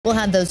We'll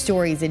have those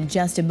stories in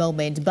just a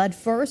moment, but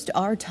first,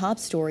 our top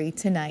story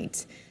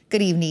tonight.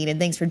 Good evening, and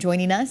thanks for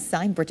joining us.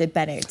 I'm Bridget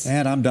Bennett.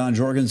 And I'm Don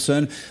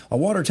Jorgensen. A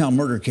Watertown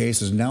murder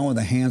case is now in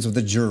the hands of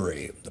the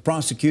jury. The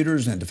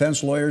prosecutors and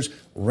defense lawyers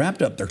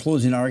wrapped up their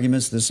closing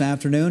arguments this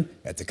afternoon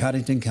at the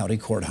Cottington County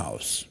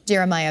Courthouse.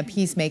 Jeremiah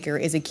Peacemaker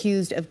is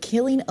accused of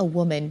killing a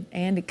woman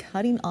and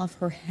cutting off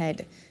her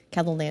head.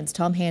 KELOLAND's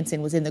Tom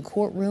Hansen was in the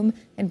courtroom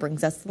and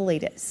brings us the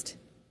latest.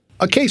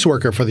 A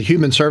caseworker for the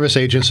Human Service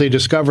Agency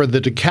discovered the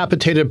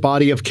decapitated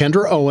body of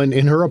Kendra Owen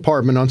in her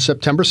apartment on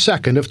September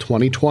 2nd of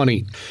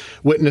 2020.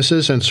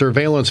 Witnesses and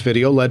surveillance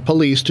video led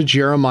police to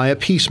Jeremiah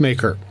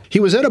Peacemaker.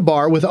 He was at a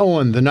bar with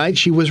Owen the night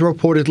she was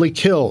reportedly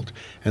killed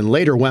and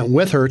later went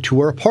with her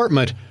to her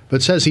apartment,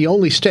 but says he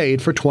only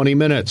stayed for 20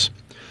 minutes.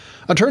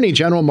 Attorney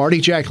General Marty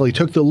Jackley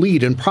took the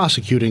lead in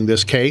prosecuting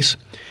this case.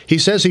 He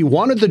says he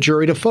wanted the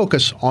jury to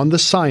focus on the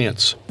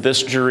science.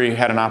 This jury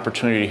had an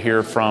opportunity to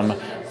hear from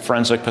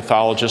forensic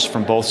pathologists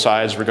from both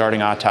sides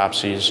regarding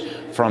autopsies,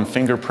 from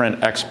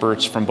fingerprint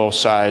experts from both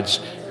sides,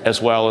 as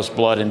well as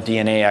blood and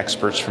DNA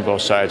experts from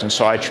both sides. And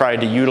so I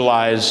tried to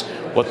utilize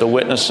what the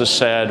witnesses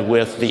said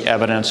with the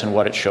evidence and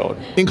what it showed.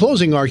 In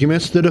closing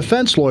arguments, the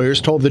defense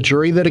lawyers told the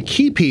jury that a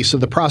key piece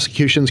of the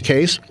prosecution's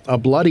case, a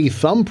bloody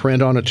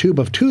thumbprint on a tube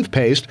of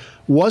toothpaste,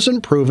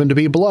 wasn't proven to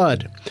be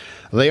blood.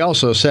 They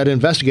also said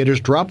investigators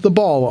dropped the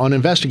ball on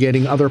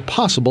investigating other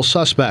possible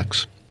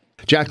suspects.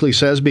 Jackley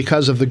says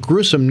because of the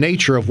gruesome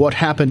nature of what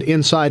happened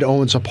inside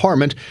Owen's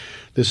apartment,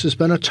 this has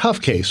been a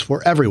tough case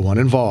for everyone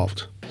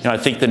involved. I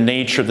think the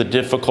nature of the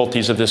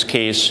difficulties of this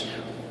case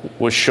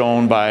was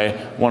shown by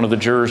one of the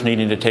jurors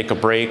needing to take a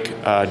break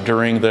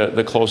during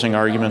the closing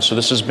argument. So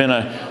this has been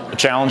a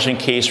challenging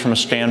case from a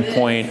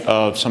standpoint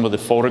of some of the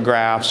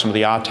photographs, some of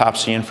the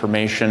autopsy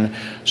information.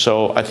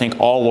 So I think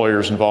all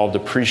lawyers involved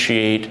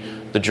appreciate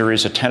the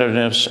jury's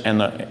attentiveness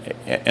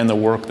and the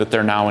work that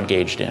they're now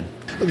engaged in.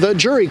 The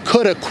jury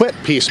could acquit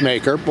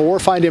Peacemaker or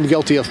find him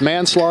guilty of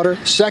manslaughter,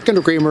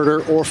 second-degree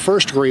murder, or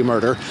first-degree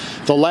murder.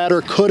 The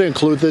latter could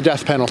include the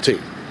death penalty.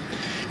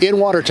 In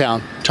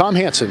Watertown, Tom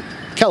Hansen,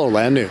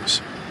 KELOLAND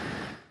News.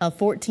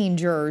 14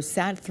 jurors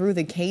sat through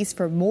the case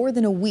for more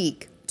than a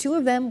week. 2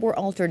 of them were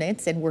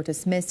alternates and were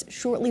dismissed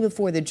shortly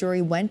before the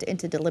jury went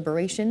into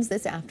deliberations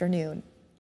this afternoon.